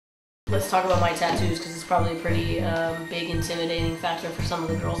Let's talk about my tattoos, because it's probably a pretty big intimidating factor for some of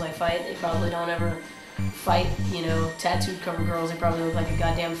the girls I fight. They probably don't ever fight, you know, tattooed cover girls. They probably look like a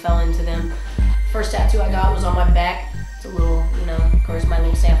goddamn felon to them. First tattoo I got was on my back. It's a little, you know, of course, my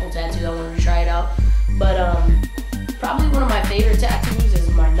little sample tattoo. I wanted to try it out. But probably one of my favorite tattoos is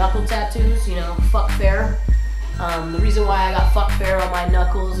my knuckle tattoos, you know, fuck fair. The reason why I got fuck fair on my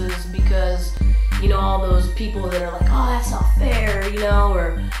knuckles is because, you know, all those people that are like, oh, that's not fair, you know,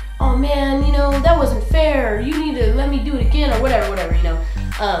 or, oh man, you know, that wasn't fair, you need to let me do it again, or whatever, you know.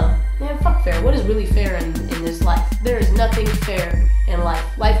 Man, fuck fair. What is really fair in this life? There is nothing fair in life.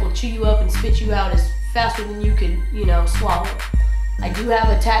 Life will chew you up and spit you out as faster than you could, you know, swallow. I do have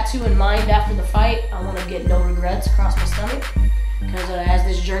a tattoo in mind after the fight. I want to get no regrets across my stomach, because as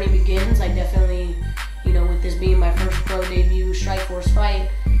this journey begins, I definitely, you know, with this being my first pro debut Strikeforce fight,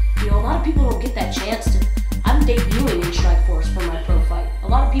 you know, a lot of people don't get that chance to. I'm debuting in Strikeforce for my pro fight. A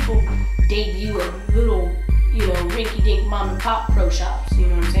lot of people debut at little, you know, rinky-dink mom-and-pop pro shops, you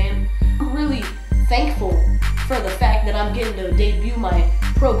know what I'm saying? I'm really thankful for the fact that I'm getting to debut my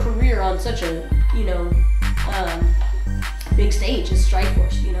pro career on such a, you know, big stage as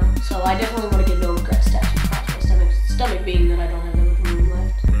Strikeforce, you know? So I definitely want to get no regrets tattooed across my stomach being that I don't have